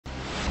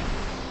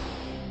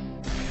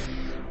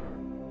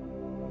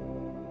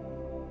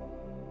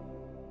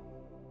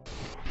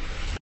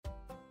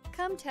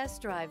Come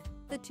test drive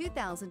the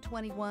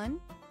 2021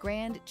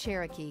 Grand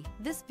Cherokee.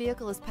 This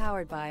vehicle is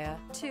powered by a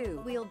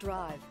two-wheel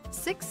drive,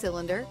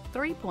 6-cylinder,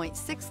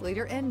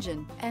 3.6-liter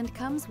engine and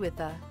comes with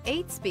a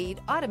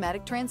 8-speed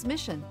automatic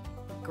transmission.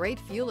 Great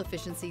fuel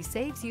efficiency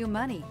saves you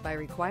money by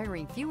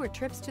requiring fewer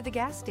trips to the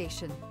gas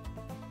station.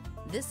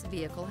 This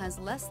vehicle has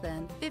less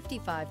than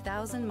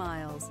 55,000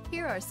 miles.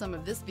 Here are some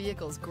of this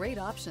vehicle's great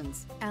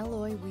options: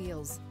 alloy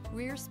wheels,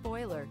 rear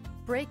spoiler,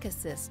 brake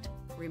assist,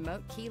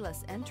 remote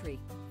keyless entry,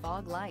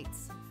 fog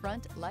lights,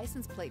 front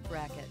license plate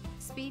bracket,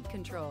 speed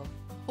control,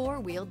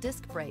 4-wheel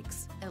disc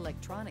brakes,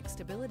 electronic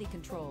stability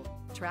control,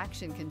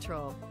 traction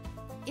control.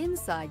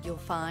 Inside you'll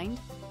find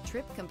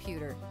trip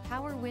computer,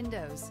 power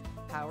windows,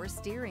 power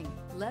steering,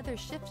 leather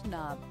shift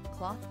knob,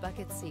 cloth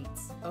bucket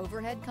seats,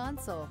 overhead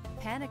console,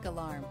 panic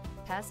alarm,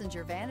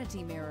 passenger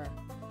vanity mirror,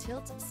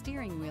 tilt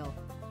steering wheel.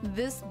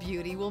 This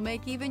beauty will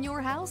make even your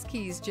house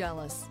keys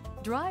jealous.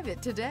 Drive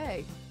it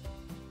today.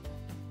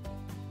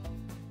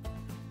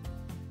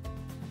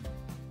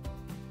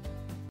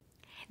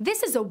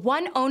 This is a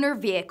one-owner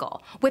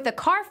vehicle with a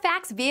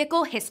Carfax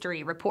Vehicle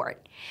History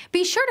Report.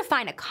 Be sure to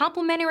find a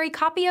complimentary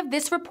copy of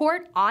this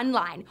report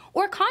online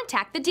or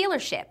contact the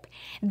dealership.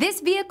 This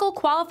vehicle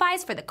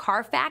qualifies for the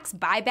Carfax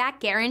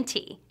Buyback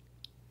Guarantee.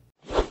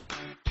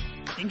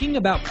 Thinking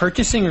about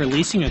purchasing or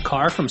leasing a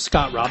car from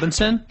Scott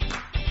Robinson?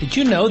 Did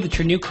you know that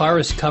your new car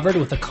is covered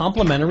with a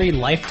complimentary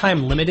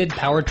lifetime limited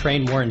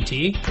powertrain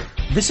warranty?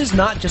 This is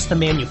not just the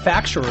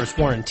manufacturer's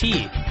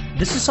warranty.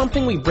 This is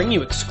something we bring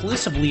you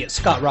exclusively at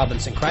Scott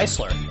Robinson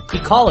Chrysler. We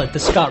call it the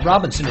Scott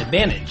Robinson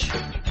Advantage.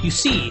 You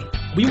see,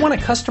 we want a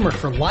customer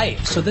for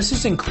life, so this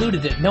is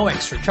included at no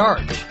extra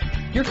charge.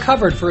 You're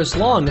covered for as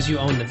long as you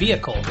own the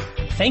vehicle.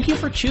 Thank you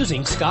for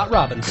choosing Scott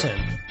Robinson.